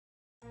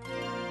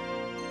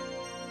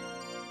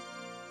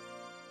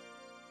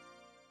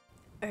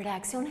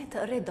Reaksionet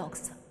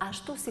redoks,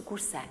 ashtu si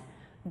kurse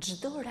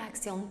çdo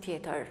reakcion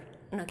tjetër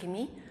në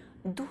kimi,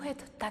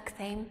 duhet ta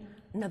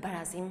kthejmë në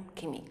barazim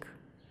kimik.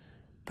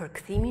 Për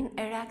kthimin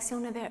e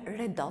reaksioneve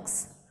redoks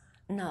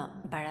në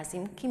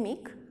barazim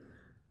kimik,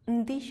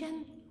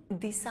 ndiqen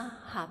disa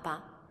hapa,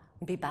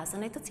 mbi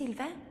bazën e të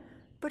cilëve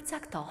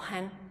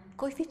përcaktohen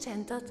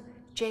koefiçentët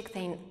që e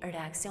kthejnë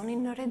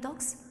reaksionin në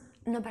redoks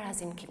në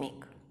barazim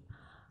kimik.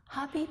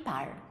 Hapi i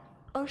parë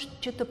është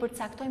që të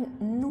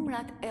përcaktojmë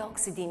numrat e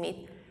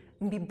oksidimit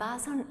mbi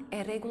bazën e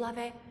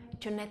rregullave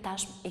që ne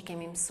tashmë i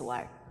kemi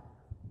mësuar.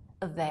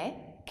 Dhe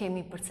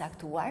kemi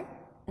përcaktuar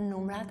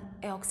numrat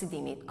e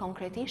oksidimit,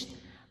 konkretisht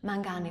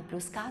mangani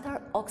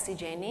 +4,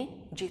 oksigjeni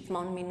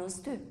gjithmonë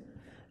 -2,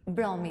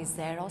 bromi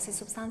 0 si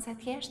substancë e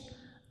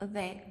thjeshtë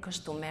dhe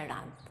kështu me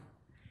radhë.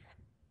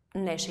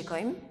 Ne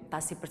shikojmë,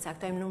 pasi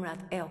përcaktojmë numrat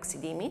e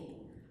oksidimit,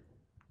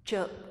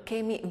 që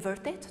kemi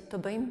vërtet të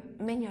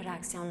bëjmë me një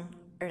reakcion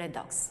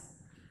redoks.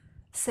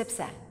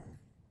 Sepse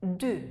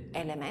dy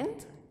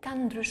element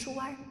kanë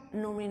ndryshuar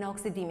numrin e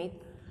oksidimit,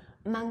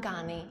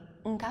 mangani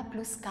nga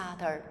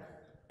 +4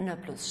 në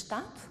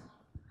 +7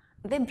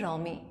 dhe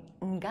bromi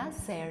nga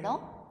 0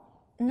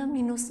 në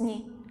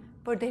 -1,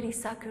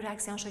 përderisa ky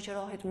reakcion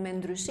shoqërohet me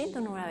ndryshim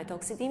të numrave të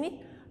oksidimit,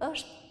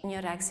 është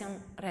një reakcion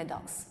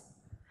redoks.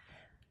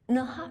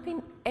 Në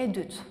hapin e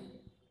dytë,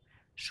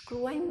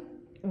 shkruajmë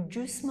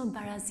gjysmë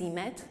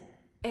barazimet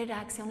e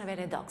reaksioneve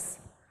redoks,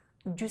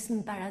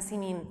 gjysmë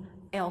barazimin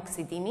e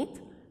oksidimit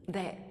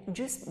dhe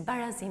gjysmë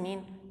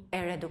barazimin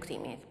e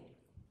reduktimit.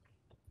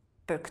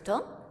 Për këtë,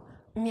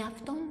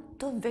 mjafton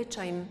të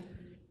veçojmë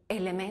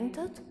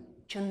elementët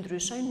që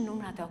ndryshojnë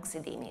numrat e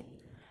oksidimit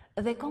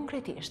dhe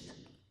konkretisht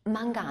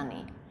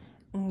mangani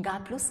nga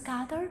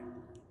 +4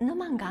 në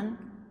mangan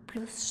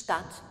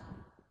 +7.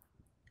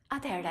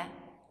 Atëherë,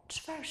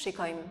 çfarë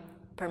shikojmë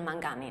për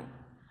manganin?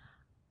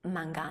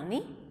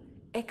 Mangani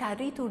e ka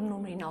rritur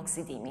numrin e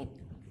oksidimit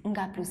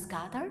nga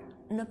 +4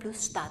 në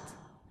 +7.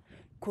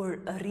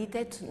 Kur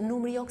rritet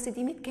numri i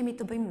oksidimit, kemi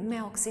të bëjmë me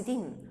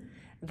oksidim.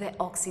 Dhe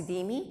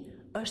oksidimi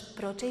është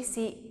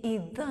procesi i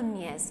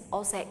dhënjes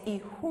ose i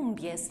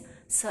humbjes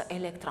së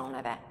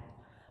elektroneve.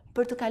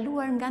 Për të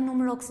kaluar nga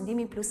numri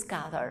oksidimi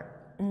 +4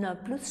 në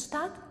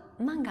 +7,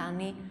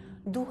 mangani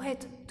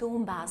duhet të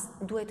humbas,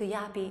 duhet të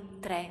japi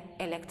 3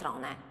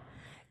 elektrone.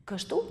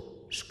 Kështu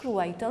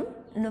shkruajtëm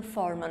në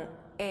formën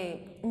e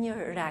një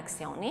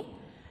reakcioni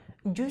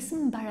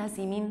gjysmë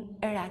barazimin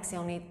e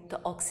reakcionit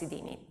të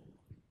oksidimit.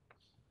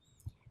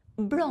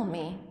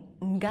 Bromi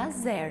nga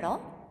 0,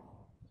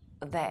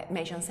 dhe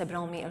me qenë se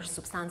bromi është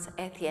substancë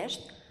e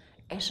thjeshtë,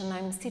 e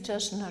shënojmë siç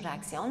është në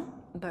reakcion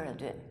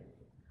BR2.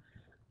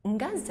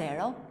 Nga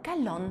 0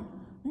 kalon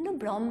në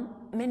brom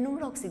me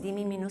numër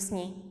oksidimi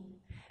 -1.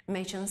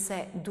 Me qenë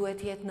se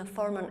duhet jetë në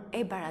formën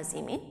e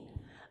barazimit,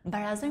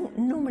 barazojmë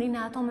numrin e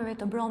atomeve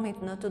të bromit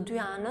në të dy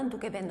anën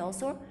duke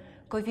vendosur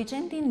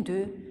koeficientin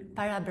 2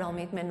 para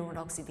bromit me numër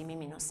oksidimi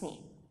 -1.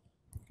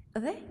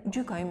 Dhe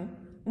gjykojmë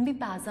mbi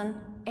bazën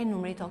e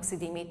numrit të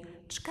oksidimit,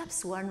 çka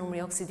psuar numri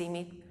i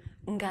oksidimit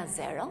nga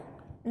 0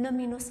 në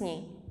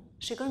 -1.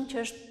 Shikojmë që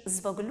është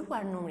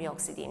zvogëluar numri i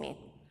oksidimit.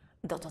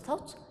 Do të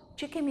thotë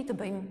që kemi të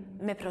bëjmë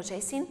me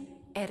procesin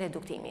e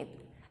reduktimit.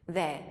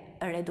 Dhe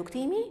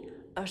reduktimi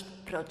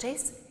është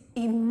proces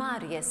i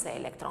marrjes së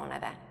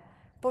elektroneve.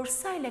 Por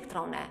sa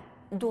elektrone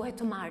duhet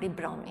të marrë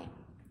bromi?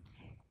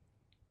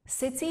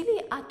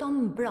 Secili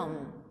atom brom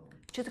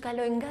që të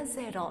kaloj nga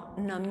 0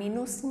 në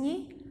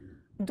 -1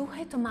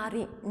 duhet të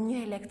marrë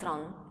 1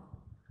 elektron.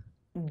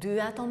 2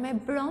 atome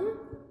brom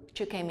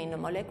që kemi në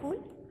molekul,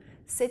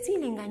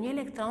 secili nga 1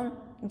 elektron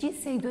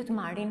gjithsej duhet të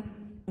marrin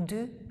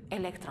 2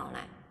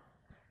 elektrone.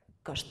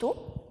 Kështu,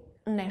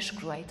 ne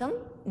shkruajtëm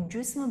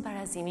gjysmë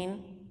barazimin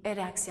e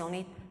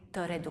reakcionit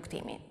të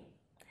reduktimit.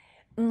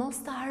 Mos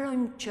të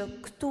harrojmë që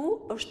këtu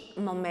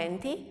është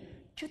momenti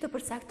që të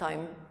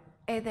përcaktojmë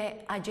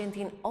edhe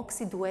agentin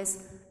oksidues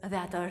dhe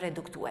atë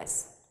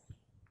reduktues.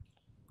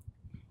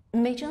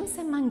 Me qenë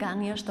se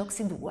mangani është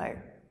oksiduar,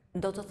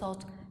 do të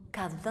thotë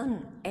ka dhënë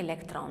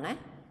elektrone,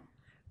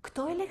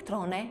 këto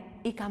elektrone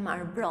i ka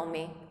marrë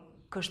bromi,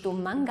 kështu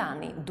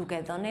mangani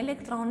duke dhënë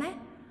elektrone,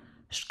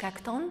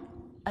 shkakton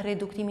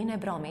reduktimin e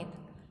bromit,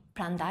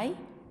 prandaj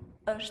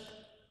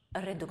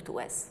është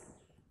reduktues.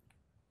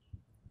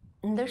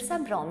 Ndërsa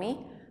bromi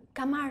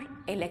ka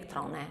marrë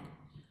elektrone,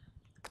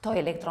 këto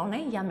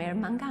elektrone ja merr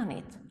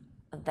manganit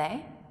dhe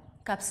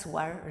ka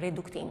psuar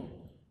reduktim,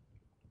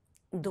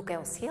 duke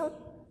u sjell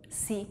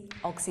si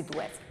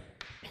oksidues.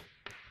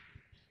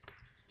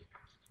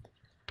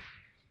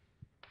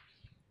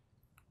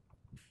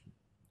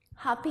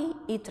 Hapi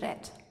i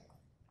tretë.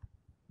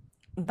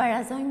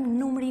 Barazojmë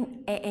numrin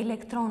e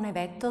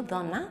elektroneve të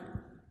dhëna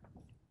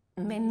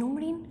me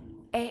numrin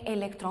e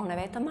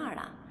elektroneve të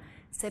marra,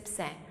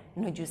 sepse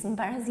në gjysmë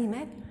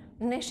barazimet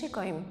ne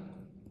shikojmë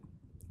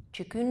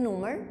që ky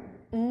numër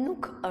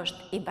nuk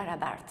është i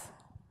barabartë.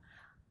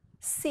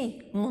 Si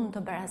mund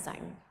të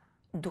barazojmë?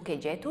 Duke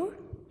gjetur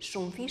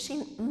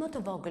shumëfishin më të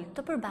vogël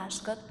të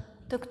përbashkët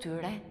të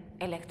këtyre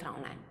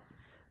elektrone.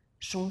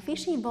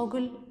 Shumëfishi i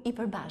vogël i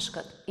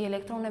përbashkët i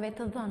elektroneve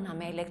të dhëna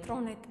me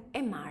elektronet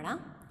e marra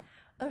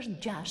është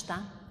 6.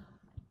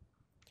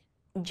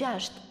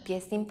 6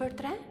 pjesën për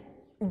 3,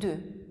 2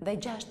 dhe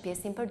 6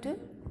 pjesën për 2,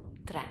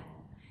 3.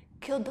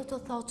 Kjo do të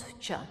thotë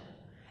që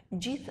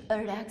gjithë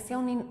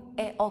reaksionin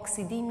e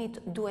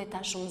oksidimit duhet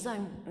ta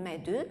shumëzojmë me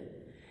 2,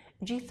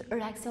 gjithë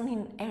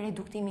reaksionin e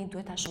reduktimit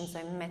duhet ta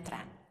shumëzojmë me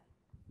 3.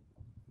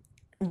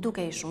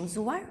 Duke i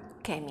shumëzuar,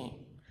 kemi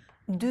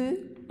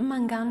 2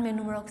 mangan me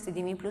numër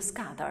oksidimi plus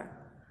 4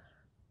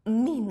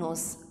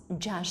 minus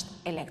 6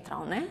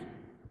 elektrone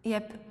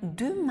jep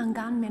 2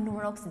 mangan me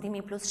numër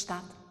oksidimi plus 7.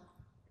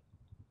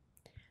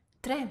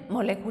 3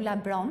 molekula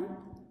brom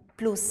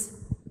plus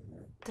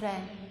 3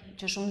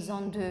 që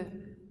shumëzon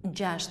 2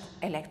 6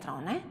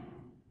 elektrone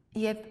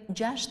jep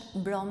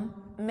 6 brom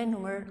me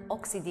numër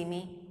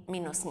oksidimi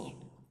minus 1.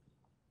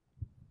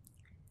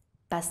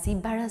 Pasi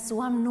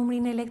barazuam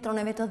numrin e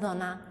elektroneve të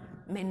dhëna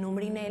me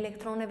numrin e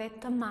elektroneve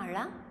të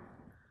marra,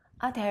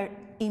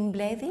 atëherë i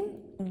mbledhim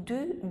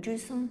 2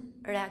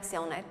 gjysmë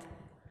reaksionet.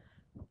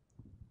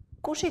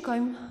 Ku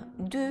shikojmë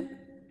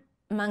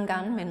 2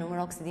 mangan me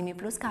numër oksidimi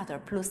plus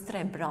 4 plus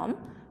 3 brom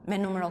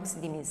me numër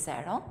oksidimi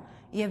 0,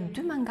 jep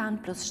 2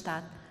 mangan plus 7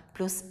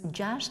 plus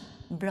 6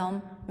 brom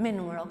me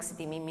numër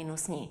oksidimi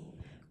minus 1,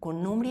 ku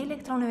numri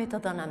elektroneve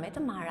të dhëna me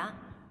të marra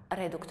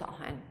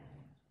reduktohen.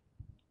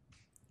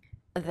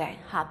 Dhe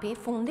hapi i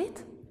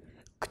fundit,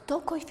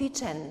 këto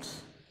koeficient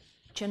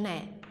që ne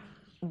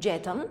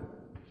gjetëm,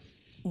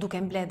 duke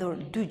mbledhur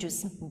 2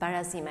 gjysmë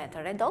barazime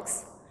të redoks,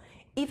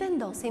 i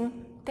vendosim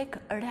tek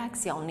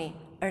reaksioni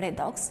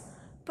redoks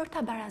për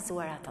ta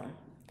barazuar atën.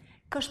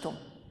 Kështu,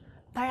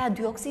 para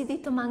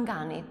dioksidit të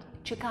manganit,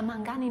 që ka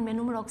manganin me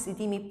numër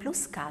oksidimi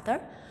plus 4,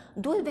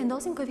 duhet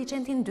vendosim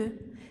koeficientin 2,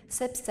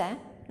 sepse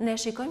ne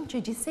shikojmë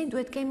që gjithsej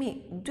duhet kemi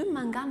 2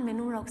 mangan me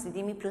numër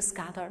oksidimi plus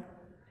 4.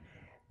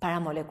 Para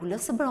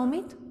molekulës së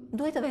bromit,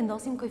 duhet të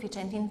vendosim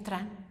koeficientin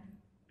 3.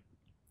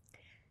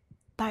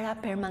 Para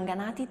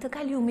permanganatit të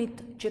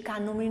kaliumit, që ka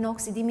numrin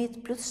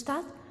oksidimit plus 7,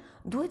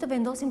 duhet të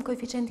vendosim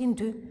koeficientin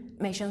 2,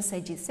 me qënë se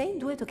gjithsej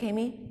duhet të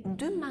kemi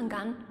 2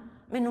 mangan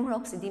me numër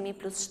oksidimi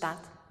plus 7.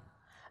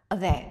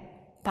 Dhe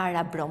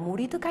para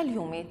bromurit të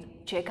kaliumit,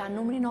 që ka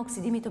numrin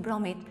oksidimit të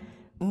bromit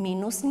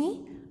minus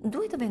 1,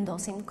 duhet të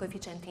vendosim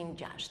koeficientin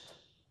 6.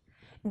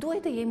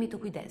 Duhet të jemi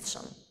të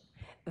kujdesshëm.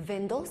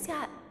 Vendosja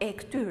e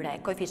këtyre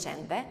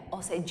koeficientëve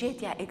ose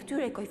gjetja e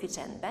këtyre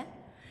koeficientëve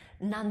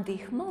na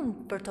ndihmon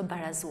për të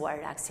barazuar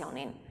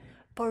reaksionin,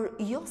 por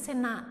jo se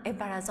na e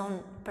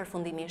barazon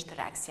përfundimisht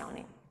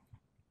reaksionin.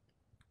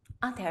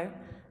 Atëherë,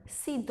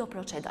 si do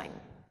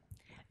procedojmë?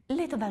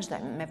 Le të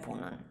vazhdojmë me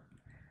punën.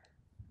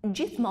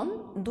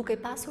 Gjithmonë duke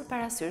pasur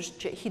parasysh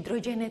që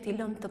hidrogenet i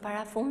lëmë të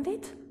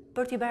parafundit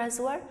për t'i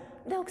barazuar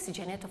dhe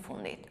oksigenet të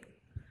fundit.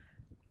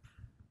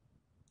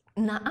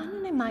 Në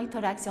anën e majtë të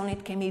reaksionit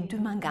kemi 2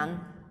 mangan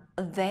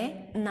dhe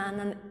në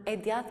anën e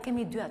djathtë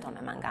kemi 2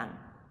 atome mangan.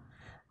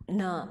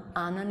 Në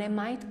anën e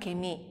majtë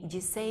kemi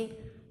gjithsej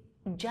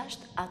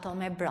 6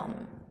 atome brom.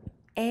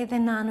 Edhe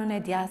në anën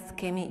e djathtë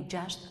kemi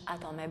 6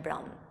 atome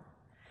brom.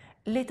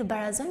 Le të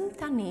barazojmë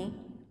tani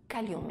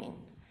kaliumin.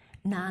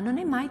 Në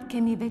anën e majtë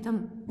kemi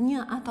vetëm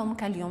 1 atom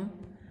kalium.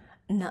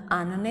 Në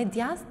anën e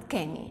djathtë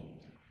kemi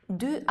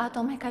 2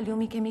 atome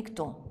kaliumi kemi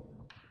këtu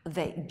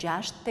dhe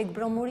 6 tek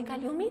bromuri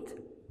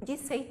kaliumit,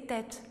 gjithsej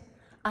 8.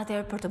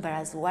 Atëherë për të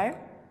barazuar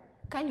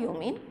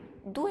kaliumin,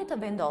 duhet të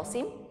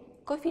vendosim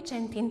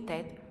koeficientin 8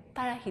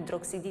 para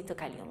hidroksidit të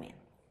kaliumit.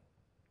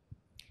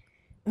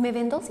 Me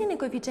vendosjen e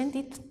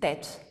koeficientit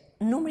 8,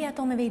 numri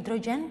atomeve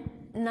hidrogen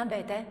na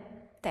vete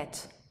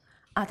 8.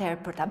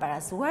 Atëherë për ta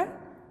barazuar,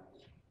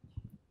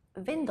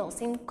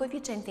 vendosim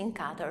koeficientin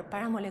 4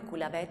 para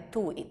molekulave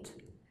të ujit.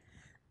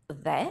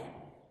 Dhe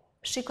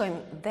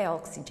shikojmë dhe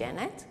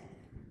oksigenet,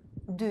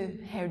 2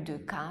 herë 2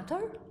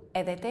 4,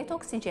 edhe 8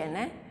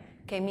 oksigene,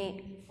 kemi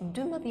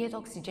 12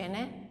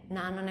 oksigene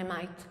në anën e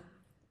majtë.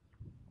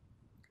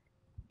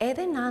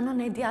 Edhe në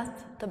anën e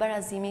djathtë të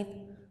barazimit,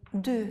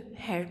 2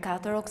 herë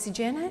 4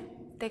 oksigene,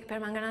 tek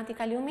permanganati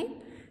kaliumit,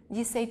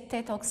 gjithsej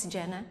 8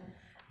 oksigene,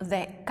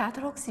 dhe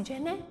 4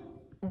 oksigene,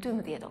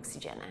 12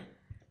 oksigene.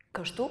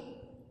 Kështu,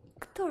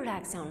 këtë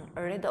reaksion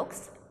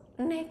redoks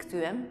ne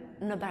kthyem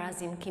në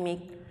barazim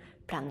kimik.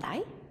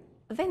 Prandaj,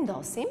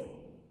 vendosim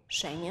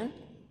shenjën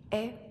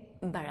e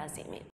barazimit.